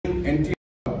been anti,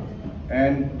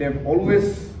 and they've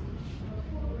always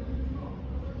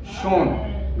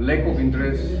shown lack of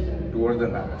interest towards the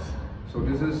Nagas. So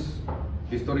this is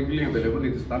historically available,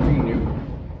 it is nothing new.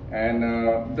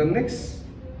 And the next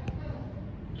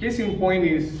case in point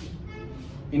is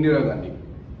Indira Gandhi.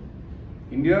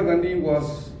 Indira Gandhi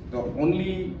was the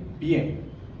only PM,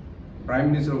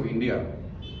 Prime Minister of India,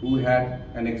 who had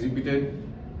and exhibited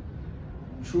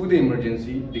through the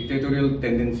emergency dictatorial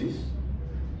tendencies.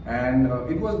 And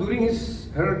it was during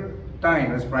her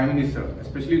time as Prime Minister,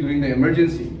 especially during the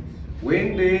emergency,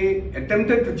 when they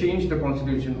attempted to change the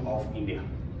constitution of India.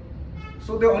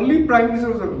 So the only Prime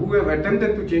Minister who have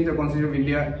attempted to change the constitution of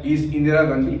India is Indira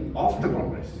Gandhi of the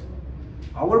Congress.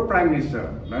 Our Prime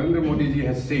Minister, Narendra Modi ji,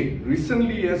 has said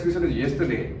recently, as recent as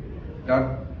yesterday,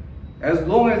 that as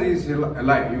long as he is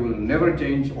alive, he will never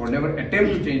change or never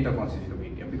attempt to change the constitution of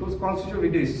India, because constitution of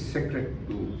India is sacred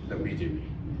to the BJP.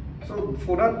 So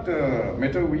for that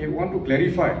matter, we want to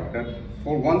clarify that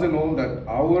for once and all that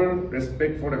our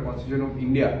respect for the constitution of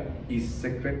India is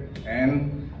sacred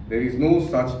and there is no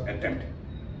such attempt.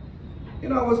 You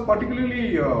know, I was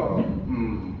particularly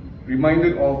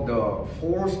reminded of the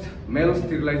forced male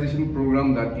sterilization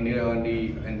program that Indira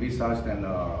Gandhi envisaged and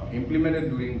implemented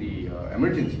during the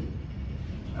emergency.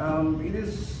 It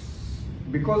is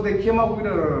because they came up with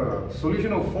a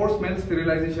solution of forced male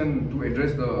sterilization to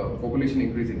address the population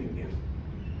increase in India.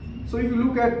 So if you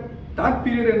look at that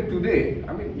period and today,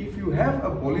 I mean, if you have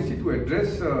a policy to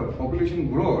address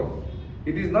population growth,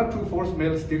 it is not through forced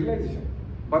male sterilization,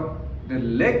 but the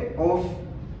lack of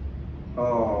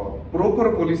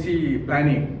proper policy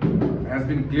planning has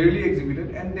been clearly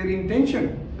exhibited, and their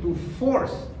intention to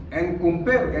force and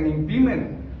compel and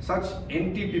implement such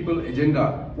anti-people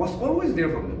agenda was always there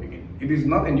from the beginning. It is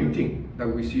not a new thing that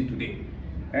we see today.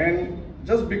 And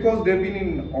just because they've been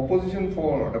in opposition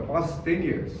for the past 10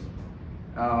 years,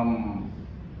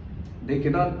 they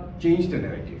cannot change the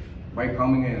narrative by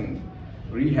coming and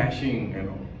rehashing, you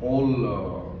know,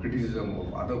 all criticism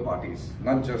of other parties,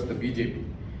 not just the BJP.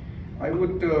 I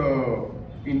would,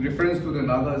 in reference to the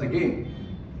Nagas again,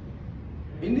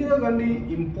 Indira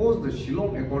Gandhi imposed the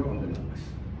Shillong Accord on the Nagas.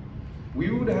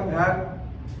 We would have had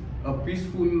a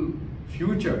peaceful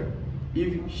future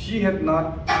if she had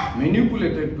not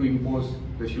manipulated to impose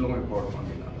the Shillong Accord on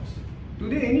the Nagas.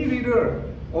 Today, any reader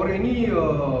or any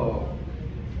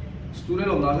student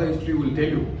of Naga history will tell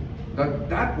you that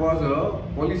that was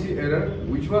a policy error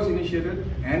which was initiated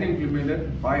and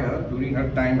implemented by her during her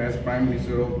time as Prime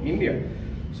Minister of India.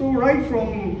 So right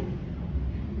from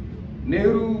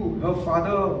Nehru, her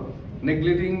father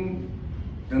neglecting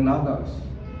the Nagas,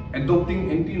 adopting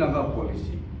anti-Naga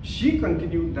policy, she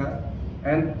continued that,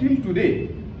 and till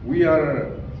today we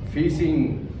are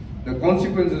facing the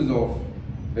consequences of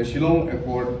the Shillong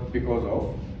Accord because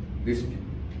of this.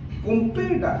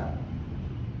 Compare that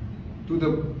to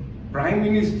the Prime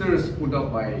Ministers put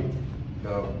up by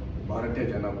the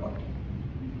Bharatiya Janata Party.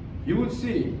 You would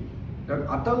see that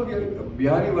Atal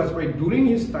Bihari Vajpayee, during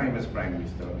his time as Prime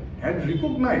Minister, had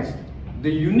recognized the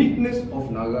uniqueness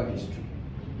of Naga history.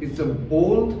 It's a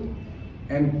bold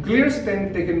and clear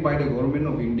stand taken by the government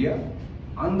of India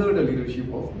under the leadership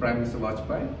of Prime Minister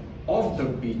Vajpayee of the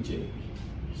BJP.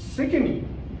 Secondly,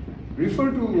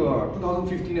 refer to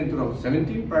 2015 and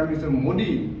 2017, Prime Minister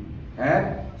Modi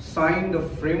had signed the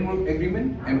framework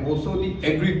agreement and also the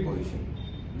agreed position.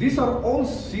 These are all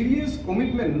serious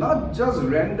commitments, not just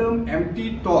random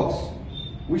empty talks,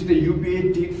 which the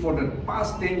UPA did for the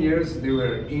past 10 years. They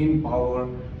were in power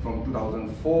from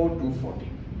 2004 to 14,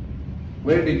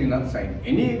 where they did not sign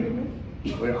any agreement,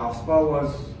 where AFSPA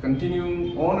was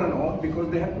continuing on and on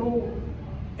because they had no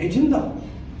agenda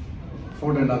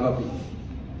for the Naga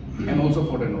people and also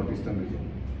for the northeastern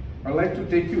region. I'd like to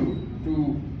take you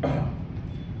to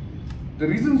the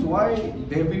reasons why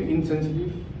they have been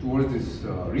insensitive towards this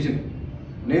region.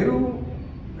 Nehru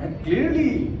had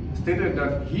clearly stated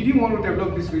that he didn't want to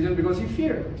develop this region because he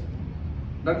feared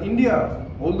that India,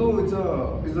 although it's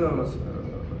a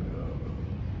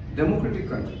democratic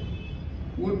country,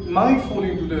 might fall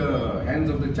into the hands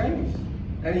of the Chinese,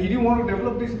 and he didn't want to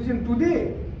develop this region.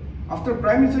 Today, after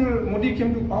Prime Minister Modi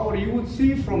came to power, you would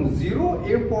see from 0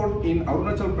 airport in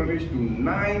Arunachal Pradesh to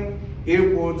 9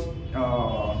 airports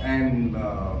and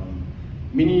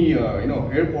mini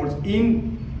airports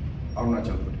in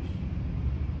Arunachal Pradesh.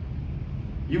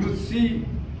 You will see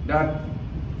that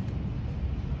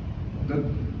the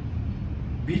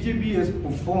BJP has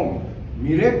performed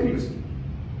miraculously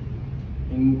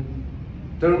in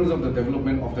terms of the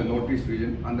development of the Northeast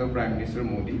region under Prime Minister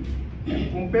Modi.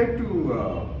 And compared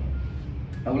to,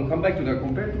 I will come back to that,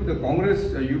 compared to the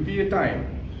Congress UPA time,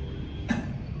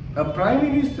 A Prime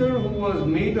Minister who was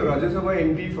made a Rajya Sabha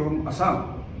MP from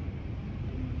Assam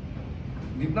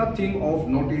did not think of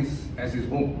Northeast as his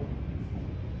home,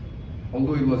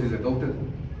 although it was his adopted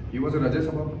home. He was a Rajya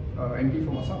Sabha MP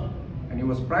from Assam, and he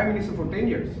was Prime Minister for 10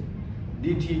 years.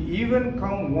 Did he even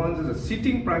come once as a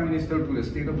sitting Prime Minister to the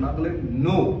state of Nagaland?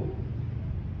 No.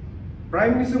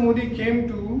 Prime Minister Modi came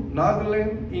to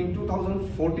Nagaland in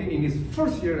 2014 in his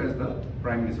first year as the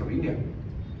Prime Minister of India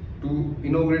to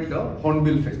inaugurate the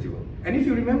Hornbill Festival. And if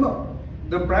you remember,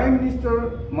 the Prime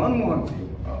Minister Mmhonlumo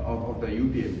of the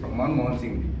UPA, Mmhonlumo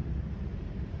Singh,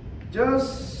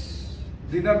 just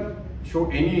did not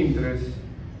show any interest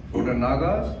for the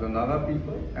Nagas, the Naga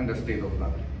people, and the state of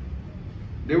Nagaland.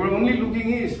 They were only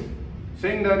looking east,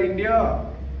 saying that India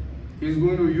is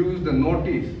going to use the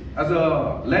Northeast as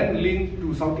a land link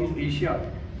to Southeast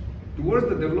Asia towards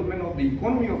the development of the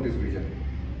economy of this region.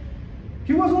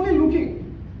 He was only looking.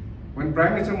 When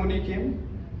Prime Minister Modi came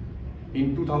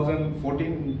in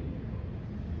 2014,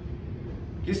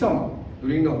 Kisama,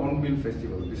 during the Hornbill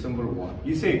Festival, December 1,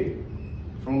 he said,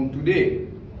 from today,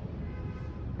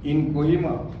 in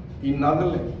Kohima, in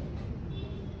Nagaland,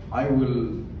 I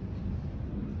will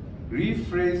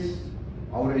rephrase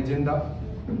our agenda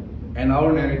and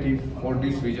our narrative for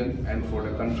this region and for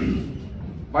the country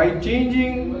by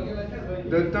changing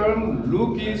the term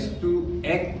look east to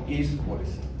act east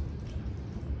policy.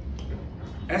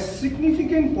 A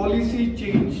significant policy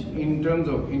change in terms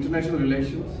of international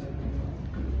relations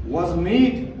was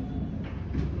made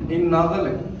in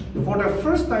Nagaland for the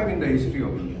first time in the history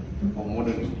of India, of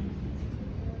modern India.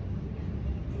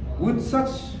 Would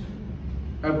such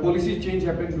a policy change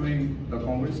happen during the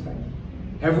Congress time?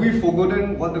 Have we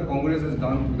forgotten what the Congress has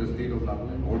done to the state of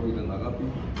Nagaland or to the Naga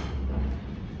people?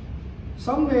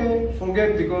 Some may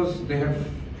forget because they have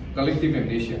collective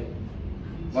amnesia.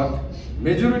 But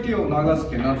majority of Nagas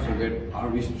cannot forget our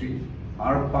history,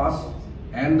 our past,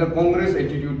 and the Congress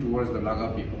attitude towards the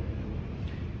Naga people.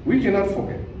 We cannot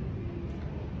forget.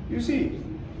 You see,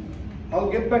 I'll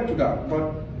get back to that,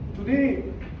 but today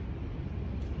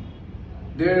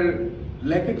their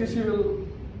lackadaisical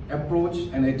approach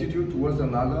and attitude towards the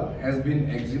Naga has been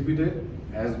exhibited,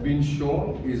 has been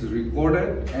shown, is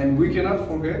recorded, and we cannot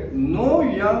forget. No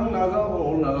young Naga or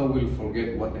old Naga will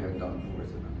forget what they have done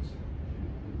towards the Nagas.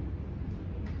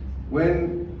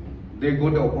 When they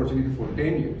got the opportunity for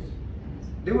 10 years,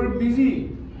 they were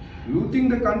busy looting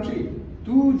the country,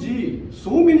 2G,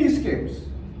 so many scams.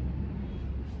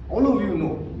 All of you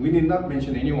know, we need not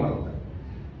mention any one of them.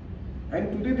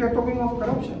 And today they are talking of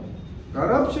corruption.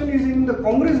 Corruption is in the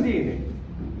Congress DNA.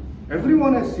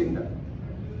 Everyone has seen that.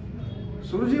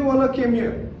 Surjewala came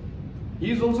here.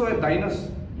 He is also a dynast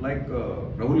like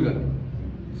Rahul Gandhi.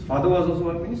 His father was also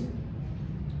a minister.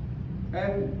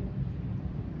 And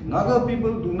Naga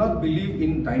people do not believe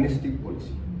in dynastic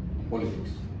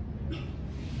politics.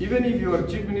 Even if you are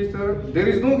chief minister, there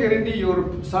is no guarantee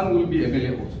your son will be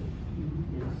MLA also.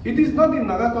 It is not in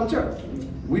Naga culture.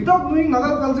 Without knowing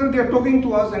Naga culture, they are talking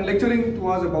to us and lecturing to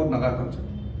us about Naga culture.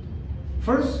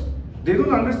 First, they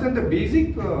don't understand the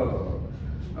basic, the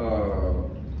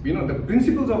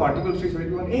principles of Article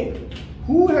 371A.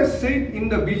 Who has said in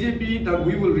the BJP that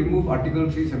we will remove Article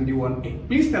 371A?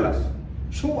 Please tell us.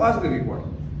 Show us the report.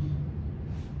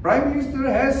 Prime Minister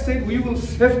has said we will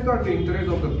safeguard the interests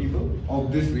of the people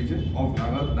of this region, of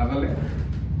Nagaland.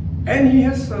 And he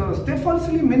has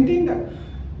steadfastly maintained that.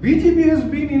 BJP has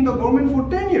been in the government for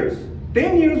 10 years.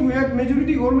 10 years we had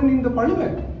majority government in the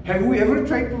parliament. Have we ever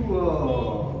tried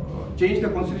to change the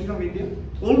constitution of India?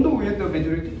 Although we had the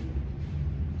majority.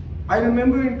 I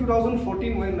remember in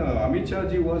 2014 when Amit Shah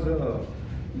ji was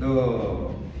the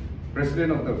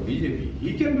president of the BJP.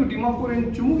 He came to Dimapur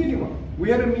and Chumugirima. We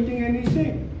had a meeting and he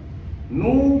said,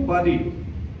 nobody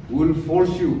will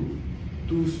force you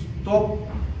to stop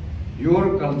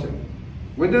your culture.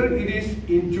 Whether it is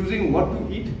in choosing what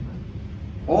to eat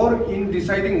or in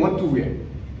deciding what to wear.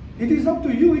 It is up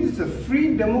to you. It is a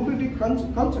free democratic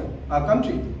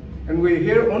country. And we are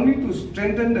here only to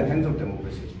strengthen the hands of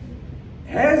democracy.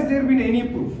 Has there been any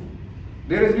proof?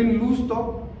 There has been loose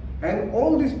talk and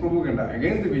all this propaganda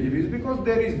against the BJP is because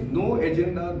there is no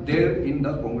agenda there in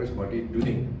the Congress party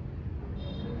today.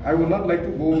 I would not like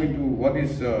to go into what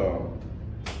is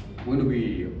going to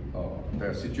be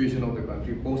the situation of the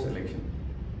country post-election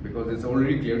because it's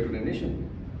already clear to the nation.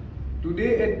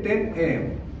 Today at 10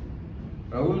 a.m.,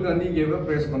 Rahul Gandhi gave a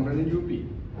press conference in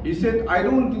UP. He said, I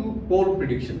don't do poll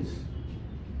predictions.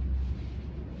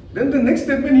 Then the next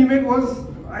statement he made was,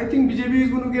 I think BJP is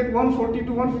going to get 140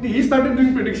 to 150. He started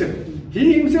doing prediction.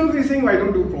 He himself is saying, I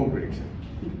don't do poll prediction.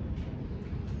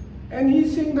 And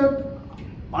he's saying that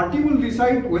party will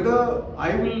decide whether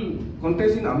I will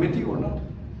contest in Amethi or not.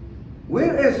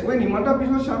 Whereas when Himanta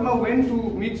Biswa Sharma went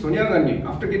to meet Sonia Gandhi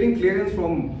after getting clearance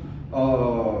from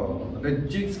the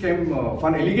cheat scam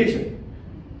fund allegation,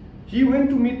 he went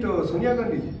to meet Sonia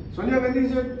Gandhi. Sonia Gandhi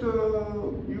said,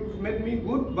 "You've met me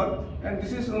good, but and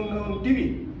this is on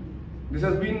TV. This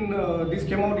has been this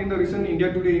came out in the recent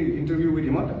India Today interview with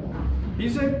Himanta." He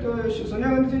said, Sonia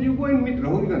Gandhi said, "You go and meet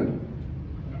Rahul Gandhi.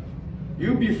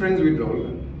 You be friends with Rahul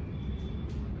Gandhi."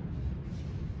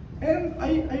 And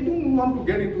I don't want to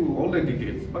get into all the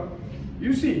details, but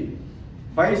you see,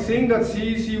 by saying that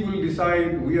CEC will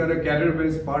decide, we are a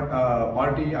cadre-based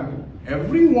party, I mean,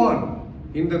 everyone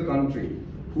in the country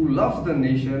who loves the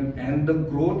nation and the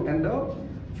growth and the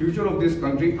future of this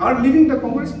country are leaving the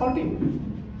Congress party.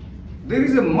 There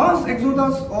is a mass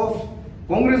exodus of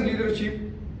Congress leadership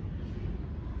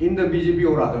in the BJP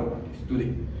or other parties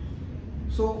today.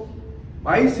 So,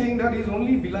 by saying that, he is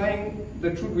only belying the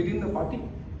truth within the party.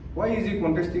 Why is he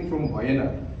contesting from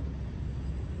Wayanad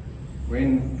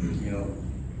when, you know,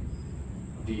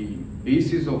 the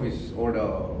basis of his or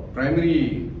the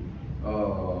primary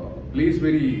place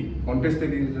where he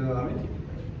contested is Amethi?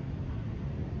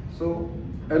 So,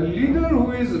 a leader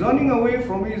who is running away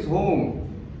from his home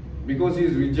because he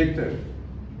is rejected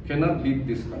cannot lead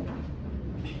this country.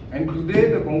 And today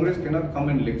the Congress cannot come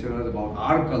and lecture us about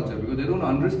our culture because they don't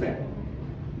understand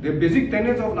the basic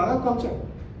tenets of Naga culture.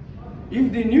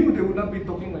 If they knew, they would not be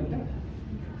talking like that.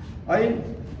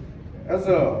 As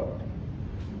a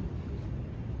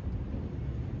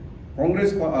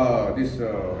Congress,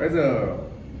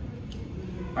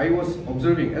 I was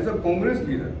observing as a Congress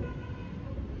leader,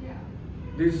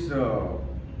 this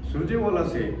Surjewala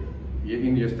said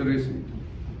in yesterday's meeting,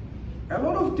 a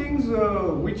lot of things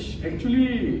which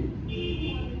actually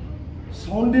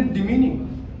sounded demeaning.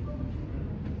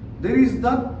 There is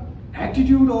that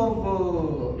attitude of,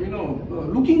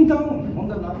 looking down on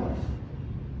the Nagas.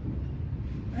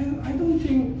 And I don't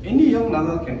think any young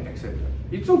Naga can accept that.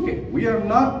 It's okay. We are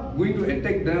not going to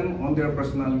attack them on their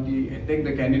personality, attack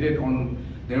the candidate on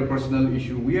their personal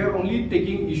issue. We are only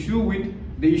taking issue with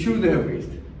the issues they have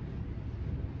raised.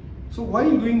 So while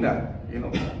doing that,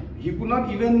 he could not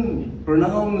even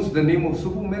pronounce the name of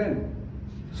Superman.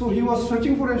 So he was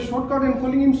searching for a shortcut and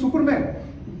calling him Superman.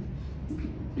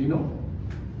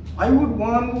 I would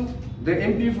want the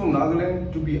MP from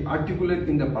Nagaland to be articulate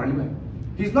in the parliament.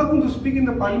 He's not going to speak in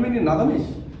the parliament in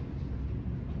Nagamese.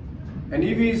 And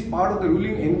if he is part of the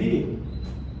ruling NDA,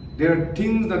 there are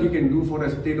things that he can do for the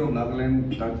state of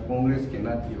Nagaland that Congress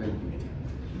cannot even imagine.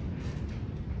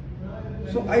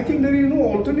 So I think there is no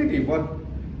alternative, but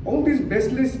all this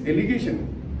baseless allegation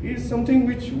is something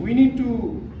which we need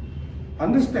to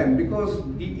understand, because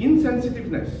the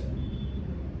insensitiveness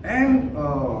and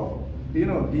the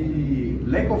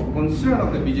lack of concern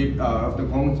of the BJP, of the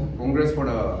Congress for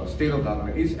the state of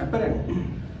Nagaland is apparent.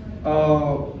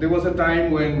 There was a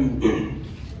time when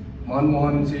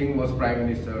Mmhonlumo was Prime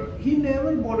Minister. He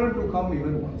never bothered to come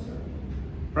even once.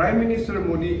 Prime Minister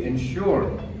Modi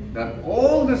ensured that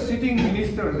all the sitting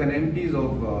ministers and MPs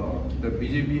of the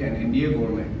BJP and NDA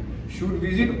government should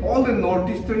visit all the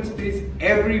northeastern states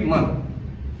every month.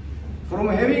 From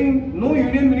having no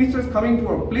union ministers coming to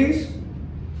our place,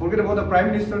 forget about the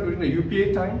Prime Minister during the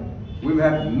UPA time, we've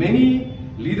had many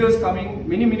leaders coming,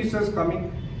 many ministers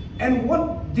coming. And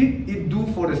what did it do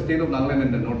for the state of Nagaland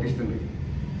and the northeastern region?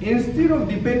 Instead of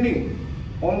depending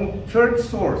on third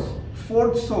source,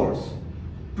 fourth source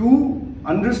to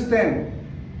understand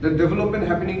the development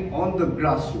happening on the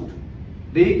grassroots,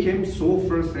 they came so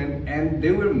first and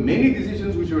there were many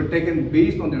decisions which were taken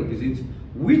based on their visits,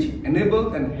 which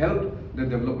enabled and helped the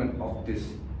development of this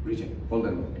region called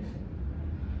the Northeast.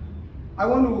 I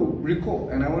want to recall,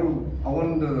 and I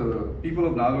want the people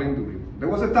of Nagaland to recall. There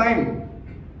was a time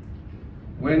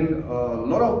when a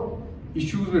lot of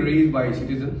issues were raised by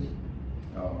citizens,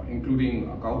 including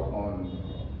account on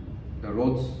the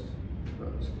roads,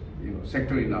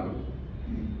 sector in Nagaland.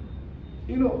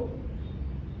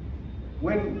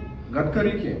 When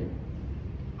Gadkari came,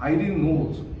 I didn't know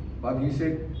also, but he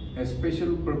said a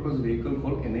special purpose vehicle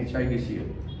called NHIDCL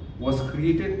was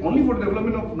created only for the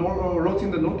development of roads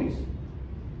in the Northeast.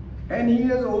 And he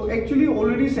has actually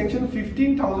already sanctioned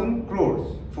 15,000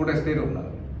 crores for the state of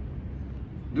Nagaland.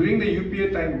 During the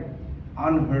UPA time,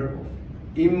 unheard of,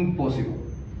 impossible.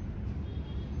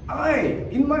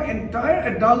 In my entire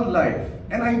adult life,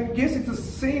 and I guess it's the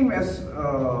same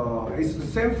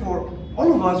for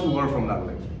all of us who are from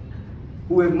Nagaland,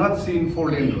 who have not seen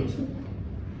 4-lane roads.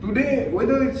 Today,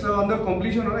 whether it's under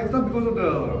completion or not, it's not because of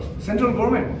the central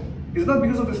government. It's not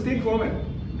because of the state government.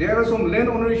 There are some land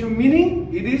owner issue,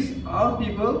 meaning it is our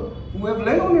people who have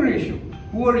land owner issue,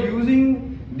 who are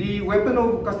using the weapon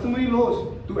of customary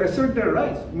laws to assert their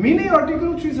rights. Meaning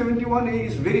Article 371A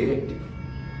is very active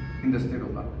in the state of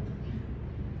Nagaland.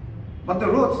 But the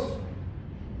roads,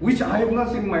 which I have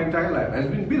not seen my entire life, has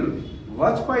been built.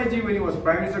 Vajpayee ji, when he was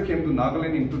Prime Minister, came to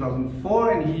Nagaland in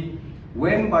 2004 and he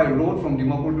went by road from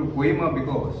Dimapur to Kohima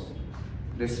because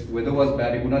this weather was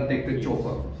bad, he could not take the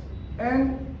chopper.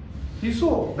 And he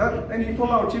saw that, and he told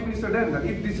our Chief Minister then that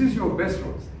if this is your best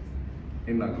roads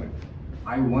in Nagaland,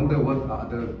 I wonder what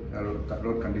other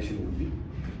road condition would be.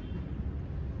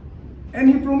 And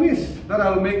he promised that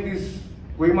I'll make this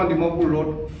Kohima-Dimapur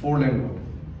road 4-lane road.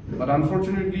 But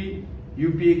unfortunately,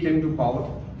 UPA came to power.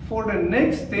 For the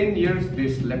next 10 years,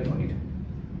 they slept on it.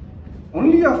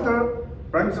 Only after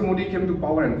Prime Minister Modi came to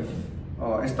power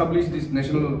and established this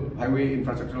National Highway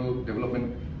Infrastructural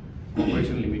Development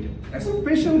Corporation Limited, a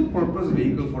special purpose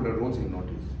vehicle for the roads in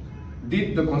Northeast,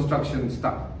 did the construction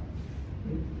start.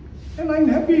 And I'm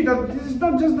happy that this is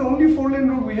not just the only 4-lane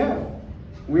road we have.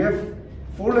 We have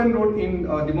 4-lane road in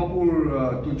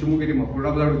Dimapur to Chumukirima,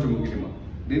 Kurabla to Chumukirima.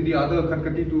 Then the other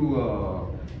Karkati to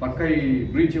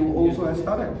Patkai bridge also has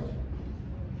started.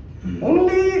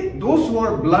 Only those who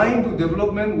are blind to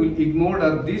development will ignore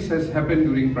that this has happened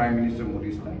during Prime Minister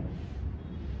Modi's time.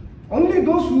 Only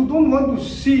those who don't want to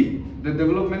see the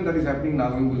development that is happening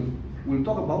now will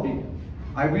talk about it.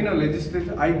 I've been a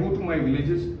legislator, I go to my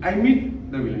villages, I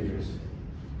meet the villagers.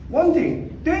 One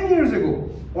thing, 10 years ago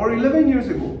or 11 years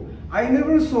ago, I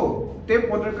never saw tap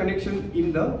water connection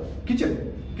in the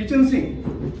kitchen sink.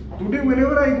 Today,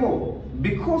 wherever I go,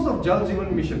 because of Jal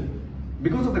Jeevan Mission,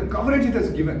 because of the coverage it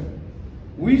has given,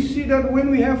 we see that when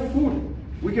we have food,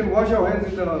 we can wash our hands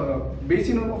in the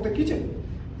basin of the kitchen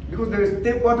because there is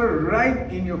tap water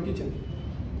right in your kitchen.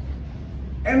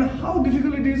 And how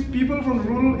difficult it is, people from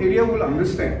rural area will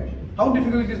understand how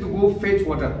difficult it is to go fetch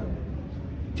water.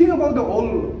 Think about the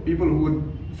old people who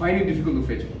would find it difficult to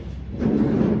fetch water.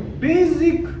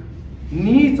 Basic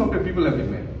needs of the people have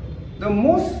been met. The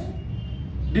most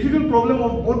difficult problem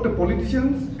of both the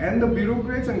politicians and the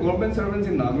bureaucrats and government servants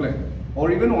in Nagaland,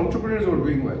 or even entrepreneurs who are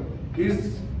doing well,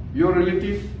 is your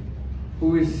relative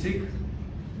who is sick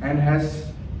and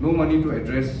has no money to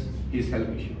address his health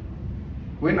issue.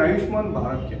 When Ayushman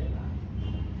Bharat came,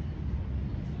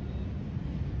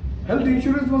 health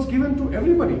insurance was given to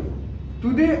everybody.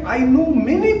 Today, I know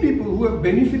many people who have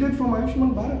benefited from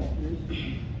Ayushman Bharat.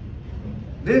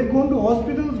 They've gone to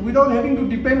hospitals without having to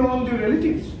depend on their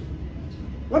relatives.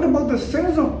 What about the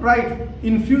sense of pride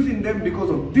infused in them because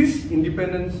of this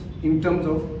independence in terms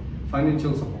of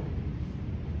financial support?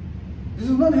 This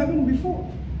has not happened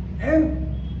before. And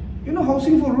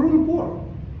housing for rural poor,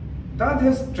 that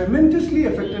has tremendously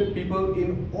affected people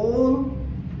in all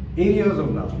areas of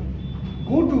Nagaland.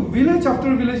 Go to village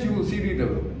after village, you will see the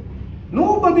development.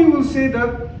 Nobody will say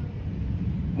that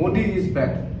Modi is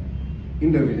bad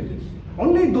in the villages.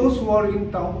 Only those who are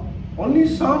in town, only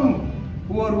some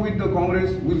who are with the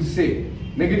Congress will say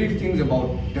negative things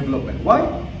about development.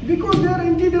 Why? Because they are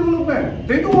anti-development.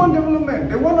 They don't want development.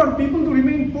 They want our people to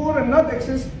remain poor and not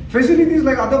access facilities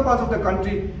like other parts of the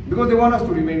country because they want us to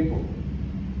remain poor.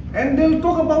 And they'll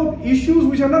talk about issues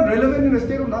which are not relevant in the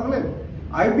state of Nagaland.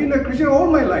 I've been a Christian all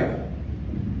my life.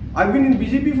 I've been in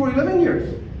BJP for 11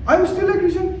 years. I'm still a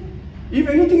Christian. If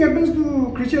anything happens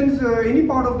to Christians any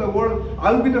part of the world,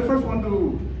 I'll be the first one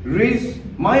to raise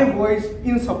my voice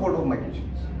in support of my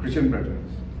Christian brethren.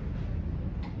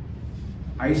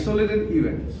 Isolated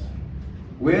events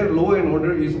where law and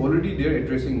order is already there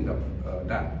addressing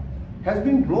that has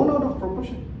been blown out of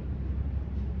proportion.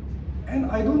 And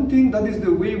I don't think that is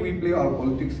the way we play our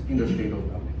politics in the state of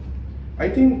Nagaland. I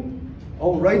think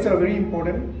our rights are very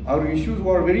important, our issues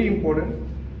were very important.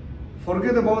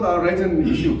 Forget about our rights and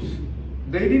issues.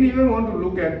 They didn't even want to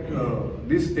look at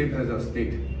this state as a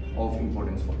state of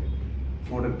importance for them.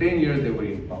 For the 10 years they were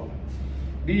in power.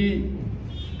 The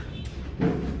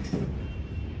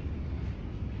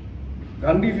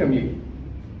Gandhi family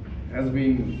has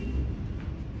been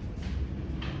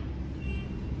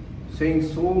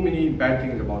saying so many bad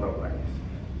things about our lives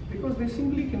because they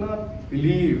simply cannot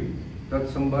believe that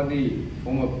somebody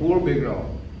from a poor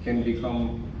background can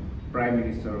become Prime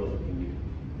Minister of India.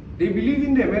 They believe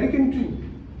in the American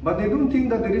dream, but they don't think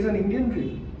that there is an Indian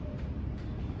dream.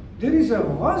 There is a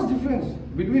vast difference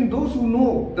between those who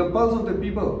know the pulse of the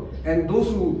people and those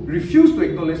who refuse to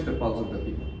acknowledge the pulse of the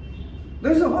people.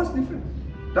 There is a vast difference.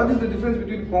 That is the difference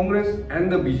between Congress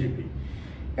and the BJP.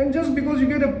 And just because you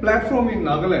get a platform in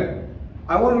Nagaland,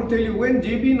 I want to tell you, when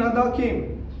JB Nadda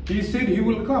came, he said he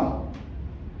will come.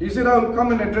 He said, I will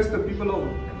come and address the people of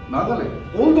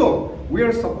Nagaland. Although we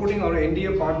are supporting our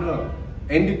NDA partner,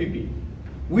 NDPP,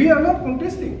 we are not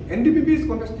contesting. NDPP is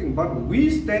contesting, but we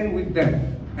stand with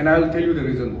them. And I will tell you the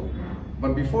reason why.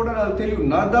 But before that, I will tell you,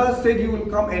 Nada said he will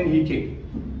come and he came.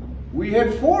 We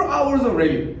had 4 hours of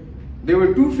rally. There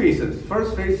were 2 phases.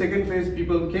 First phase, second phase,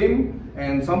 people came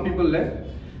and some people left.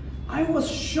 I was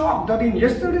shocked that in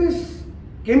yesterday's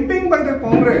campaign by the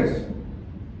Congress,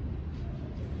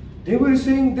 they were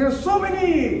saying there are so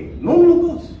many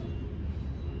non-locals.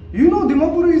 You know,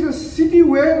 Dimapur is a city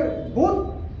where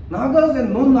both Nagas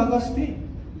and non-Nagas stay.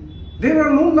 There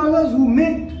are non-Nagas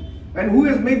who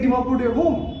has made Dimapur their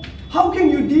home. How can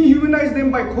you dehumanize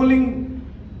them by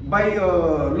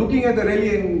looking at the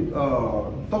rally and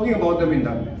talking about them in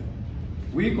that way?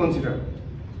 We consider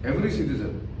every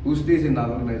citizen who stays in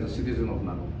Nagaland as a citizen of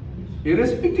Nagaland,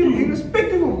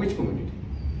 irrespective of which community.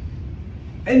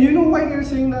 And you know why they are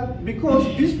saying that? Because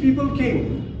these people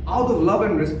came out of love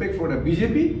and respect for the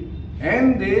BJP,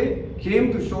 and they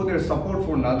came to show their support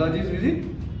for Nadaji's visit.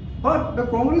 But the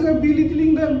Congress are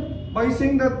belittling them by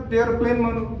saying that they are plain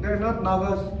Manu, they are not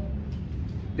Nagas.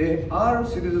 They are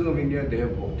citizens of India, they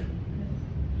have voted.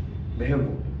 They have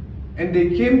voted. And they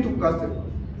came to cast their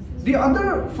vote. The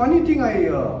other funny thing I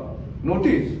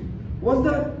noticed was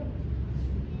that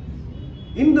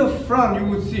in the front you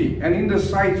will see, and in the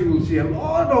sides you will see a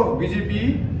lot of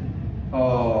BJP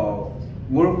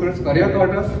workers,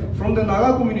 Karyakartas from the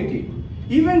Naga community.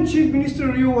 Even Chief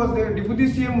Minister Rio was there,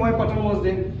 Deputy CM Y Patan was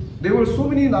there. There were so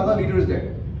many Naga leaders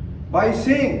there. By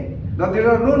saying that there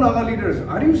are no Naga leaders,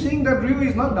 are you saying that Rio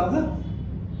is not Naga?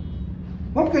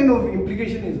 What kind of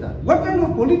implication is that? What kind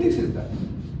of politics is that?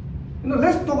 You know,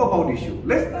 let's talk about issue.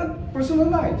 Let's not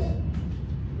personalize.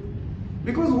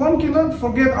 Because one cannot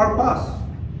forget our past.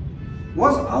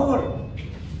 Was our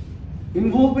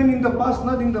involvement in the past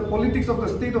not in the politics of the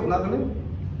state of Nagaland?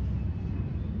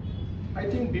 I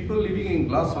think people living in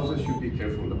glass houses should be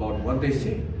careful about what they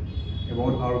say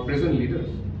about our present leaders.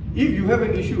 If you have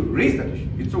an issue, raise that issue.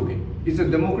 It's okay. It's a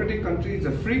democratic country, it's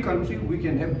a free country, we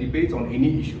can have debates on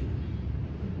any issue.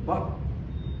 But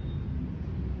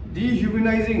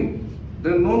dehumanizing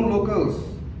the non-locals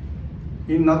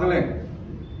in Nagaland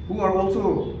who are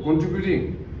also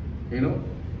contributing, you know,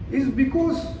 is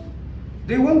because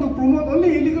they want to promote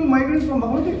only illegal migrants from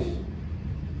Bangladesh.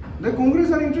 The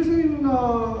Congress are interested in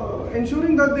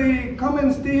ensuring that they come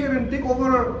and stay here and take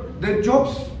over the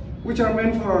jobs which are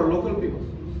meant for our local people.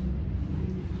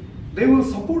 They will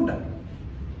support that.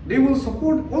 They will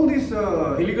support all these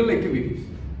illegal activities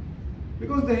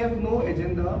because they have no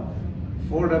agenda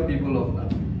for the people of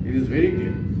Nagaland. It is very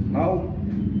clear. Now,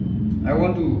 I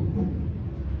want to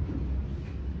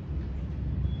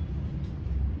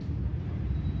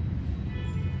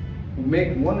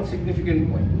make one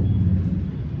significant point.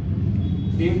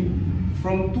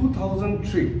 From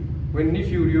 2003, when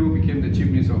Nephew Rio became the Chief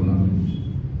Minister of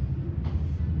Nagaland,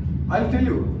 I'll tell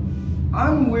you,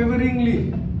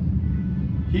 unwaveringly,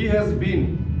 he has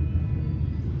been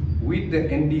with the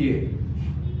NDA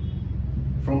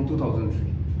from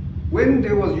 2003. When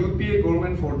there was UPA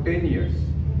government for 10 years,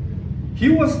 he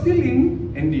was still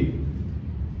in NDA.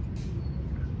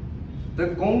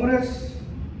 The Congress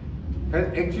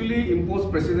had actually imposed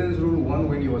President's Rule 1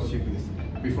 when he was Chief Minister,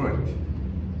 before election.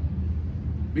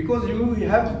 Because you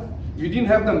didn't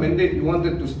have the mandate, you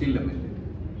wanted to steal the mandate.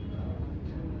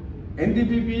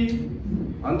 NDPP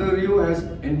under Rio has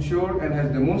ensured and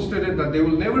has demonstrated that they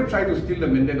will never try to steal the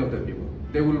mandate of the people.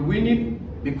 They will win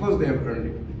it because they have earned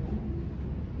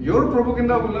it. Your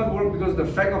propaganda will not work because the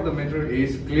fact of the matter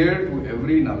is clear to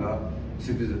every Naga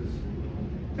citizens.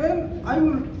 And I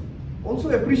will also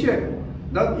appreciate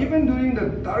that even during the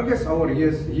darkest hour,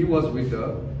 yes, he was with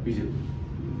the BJP.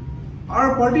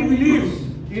 Our party believes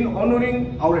in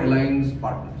honoring our alliance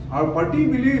partners. Our party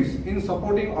believes in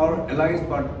supporting our alliance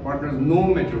partners no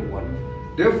matter what.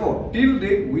 Therefore, till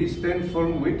date, we stand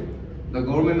firm with the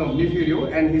government of Nephew Rio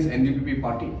and his NDPP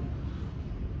party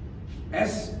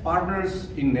as partners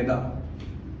in NEDA.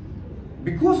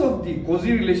 Because of the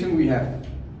cozy relation we have,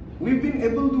 we've been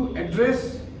able to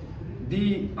address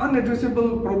the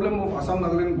unaddressable problem of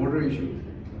Assam-Nagaland border issue,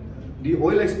 the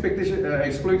oil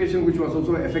exploitation which was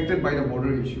also affected by the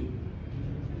border issue.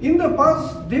 In the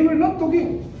past, they were not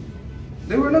talking.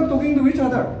 They were not talking to each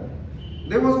other.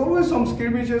 There was always some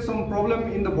skirmishes, some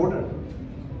problem in the border.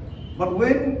 But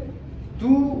when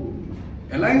two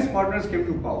alliance partners came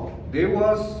to power, there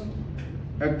was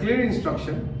a clear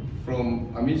instruction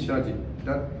from Amit Shah ji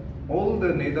that all the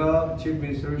NEDA chief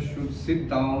ministers should sit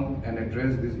down and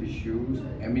address these issues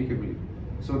amicably.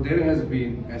 So there has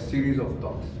been a series of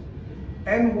talks.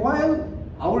 And while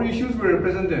our issues were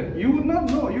represented. You would not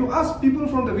know. You ask people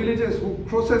from the villages who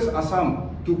crosses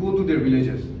Assam to go to their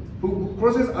villages, who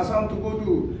crosses Assam to go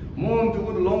to Mon, to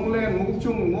go to Longland,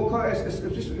 Mokchung, Mokha,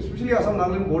 especially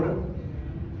Assam-Nagaland border.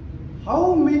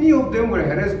 How many of them were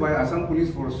harassed by Assam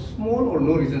police for small or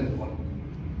no reason at all?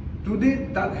 Today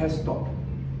that has stopped.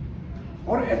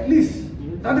 Or at least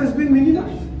that has been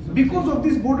minimized because of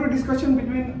this border discussion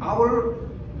between our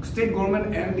state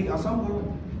government and the Assam government.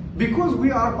 Because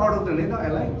we are part of the NEDA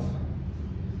alliance.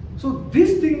 So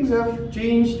these things have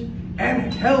changed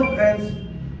and helped us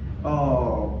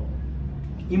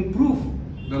improve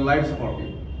the lives of our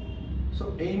people.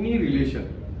 So any relation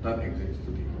that exists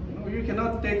today, you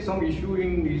cannot take some issue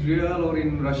in Israel or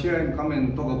in Russia and come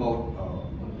and talk about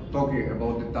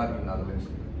that in Netherlands.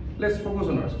 Let's focus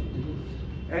on us.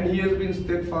 And he has been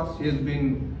steadfast. He has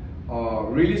been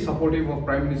really supportive of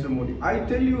Prime Minister Modi. I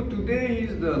tell you, today he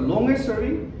is the longest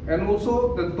serving and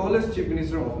also the tallest Chief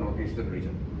Minister of Northeastern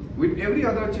region, with every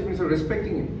other Chief Minister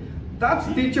respecting him. That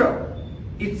stature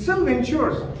itself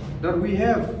ensures that we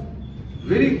have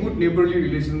very good neighborly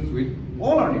relations with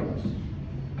all our neighbors.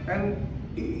 And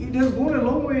it has gone a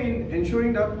long way in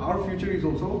ensuring that our future is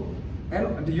also,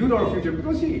 and the youth our future,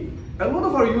 because see, a lot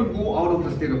of our youth go out of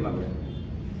the state of Nagaland.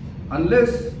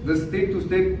 Unless the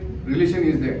state-to-state relation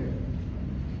is there,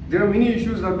 there are many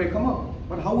issues that may come up,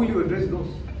 but how will you address those?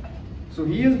 So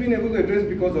he has been able to address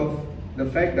because of the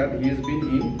fact that he has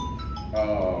been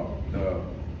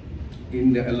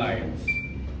in the alliance.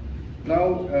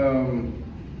 Now,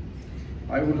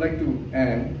 I would like to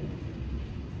end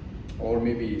or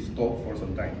maybe stop for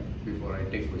some time before I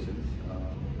take questions.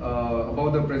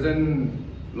 About the present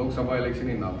Lok Sabha election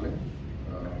in Nagaland,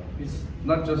 it's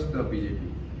not just the BJP,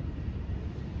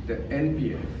 the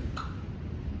NPF,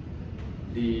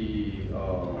 the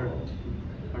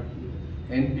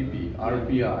NPP,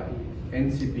 RPI,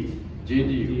 NCP,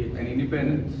 JDU and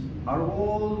independents are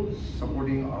all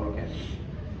supporting our candidate.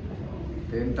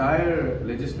 The entire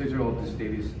legislature of the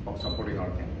state is supporting our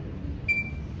candidate.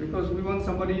 Because we want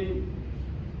somebody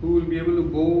who will be able to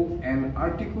go and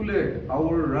articulate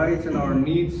our rights and our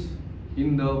needs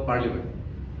in the parliament.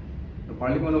 The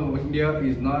Parliament of India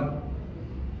is not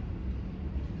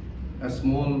a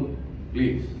small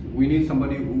place. We need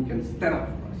somebody who can stand up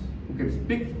for us, who can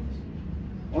speak for us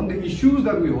on the issues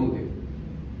that we hold in.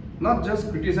 Not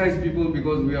just criticize people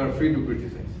because we are free to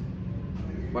criticize,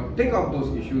 but take up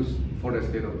those issues for the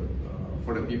state of,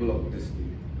 for the people of this state.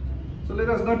 So let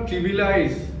us not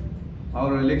trivialize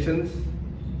our elections.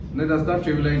 Let us not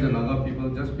trivialize the Naga people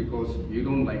just because you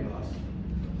don't like us.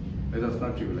 Let us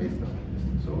not trivialize them.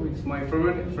 So it's my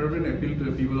fervent appeal to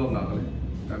the people of Nagaland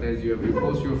that as you have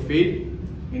reposed your faith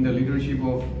in the leadership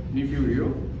of Nephew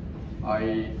Rio,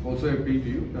 I also appeal to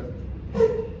you that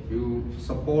you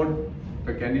support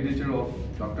the candidature of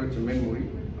Dr. Mmhonlumo,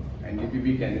 an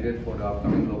DPP candidate for the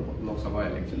upcoming Lok Sabha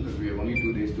election, because we have only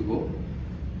 2 days to go,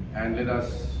 and let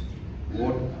us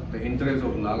vote the interest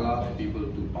of Naga people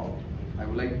to power. I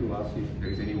would like to ask if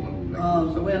there is anyone who would like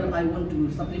to supplement. Well, I want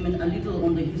to supplement a little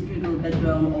on the historical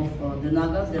background of the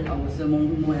Nagas that our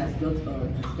Mmhonlumo has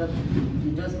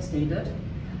just stated.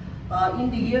 In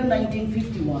the year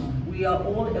 1951, we are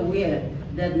all aware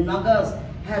that Nagas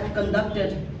had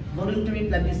conducted voluntary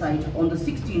plebiscite on the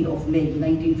 16th of May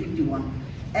 1951.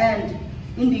 And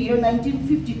in the year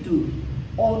 1952,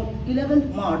 on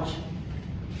 11th March,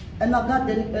 a Naga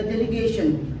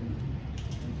delegation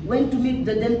went to meet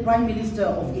the then Prime Minister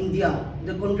of India,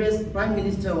 the Congress Prime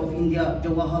Minister of India,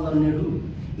 Jawaharlal Nehru,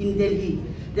 in Delhi.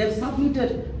 They've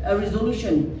submitted a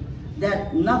resolution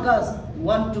that Nagas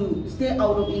want to stay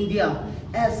out of India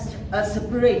as a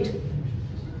separate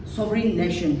sovereign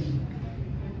nation.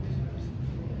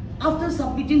 After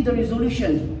submitting the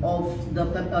resolution of the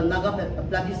Naga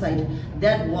plebiscite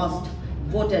that was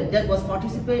voted, that was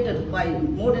participated by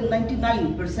more than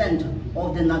 99%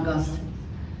 of the Nagas,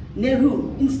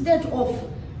 Nehru, instead of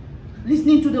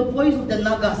listening to the voice of the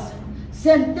Nagas,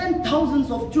 sent 10,000s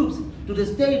of troops to the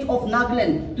state of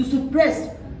Nagaland to suppress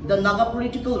the Naga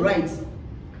political rights.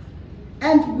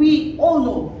 And we all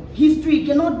know history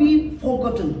cannot be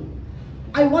forgotten.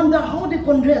 I wonder how the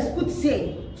Congress could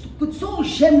so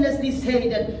shamelessly say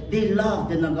that they love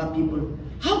the Naga people.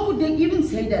 How could they even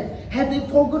say that? Have they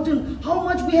forgotten how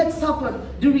much we had suffered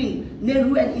during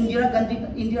Nehru and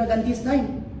Indira Gandhi's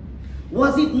time?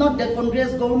 Was it not the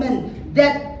Congress government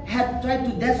that had tried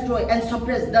to destroy and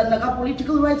suppress the Naga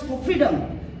political rights for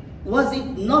freedom? Was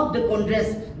it not the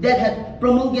Congress that had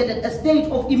promulgated a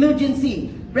state of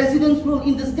emergency, president's rule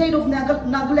in the state of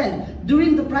Nagaland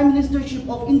during the prime ministership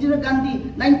of Indira Gandhi,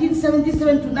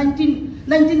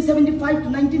 1975 to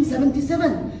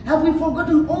 1977? Have we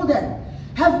forgotten all that?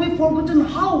 Have we forgotten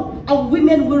how our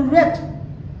women were raped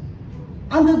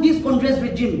under this Congress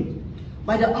regime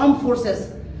by the armed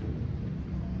forces?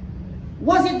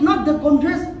 Was it not the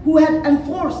Congress who had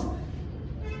enforced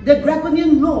the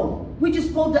draconian law, which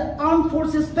is called the Armed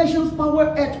Forces Special Power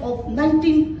Act of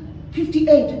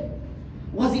 1958?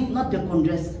 Was it not the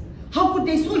Congress? How could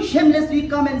they so shamelessly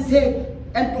come and say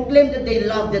and proclaim that they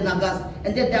love the Nagas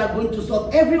and that they are going to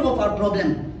solve every of our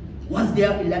problem once they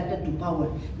are elected to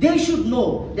power? They should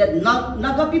know that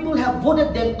Naga people have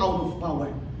voted them out of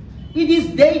power. It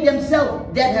is they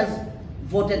themselves that has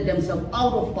voted themselves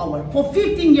out of power. For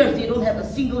 15 years, they don't have a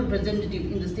single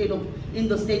representative in the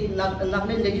state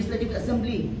Nagaland Legislative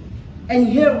Assembly. And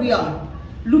here we are,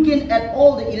 looking at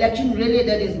all the election rally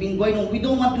that has been going on. We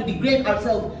don't want to degrade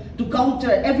ourselves to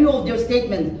counter every of their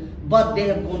statements, but they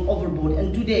have gone overboard.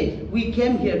 And today, we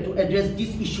came here to address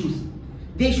these issues.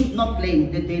 They should not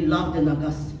claim that they love the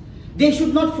Nagas. They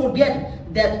should not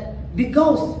forget that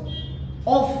because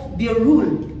of their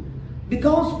rule,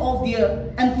 because of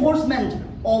the enforcement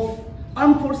of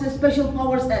Armed Forces Special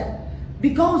Powers Act,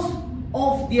 because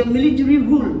of their military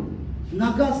rule,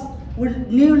 Nagas were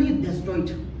nearly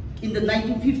destroyed in the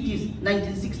 1950s,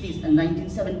 1960s, and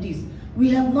 1970s. We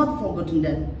have not forgotten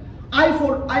that. I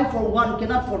for one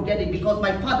cannot forget it, because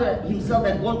my father himself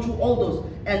had gone through all those,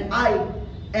 and I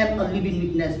am a living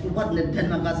witness to what the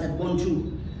Nagas had gone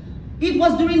through. It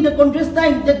was during the Congress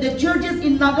time that the churches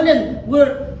in Nagaland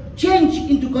were changed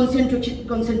into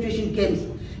concentration camps.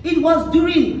 It was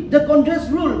during the Congress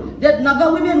rule that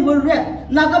Naga women were raped,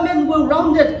 Naga men were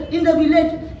rounded in the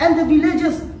village, and the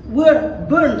villages were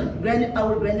burned,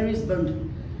 our granaries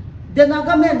burned. The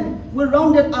Naga men were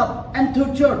rounded up and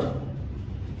tortured,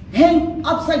 hanged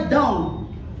upside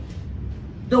down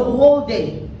the whole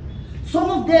day. Some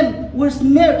of them were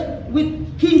smeared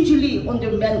with king chili on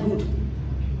their manhood.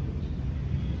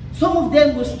 Some of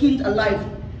them were skinned alive.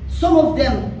 Some of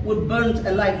them were burnt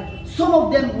alive. Some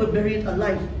of them were buried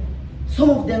alive. Some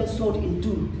of them sawed in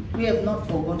two. We have not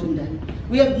forgotten that.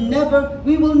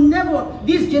 We will never,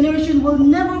 this generation will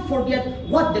never forget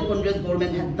what the Congress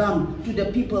government had done to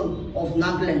the people of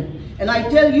Nagaland. And I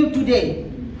tell you today,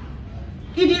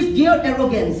 it is their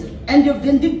arrogance and their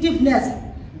vindictiveness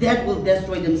that will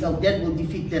destroy themselves, that will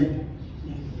defeat them.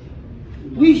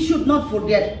 We should not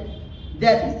forget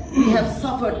that we have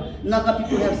suffered, Naga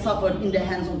people have suffered in the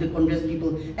hands of the Congress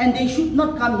people, and they should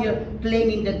not come here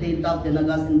claiming that they love the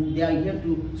Nagas and they are here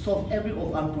to solve every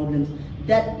of our problems.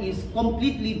 That is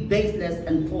completely baseless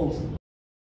and false.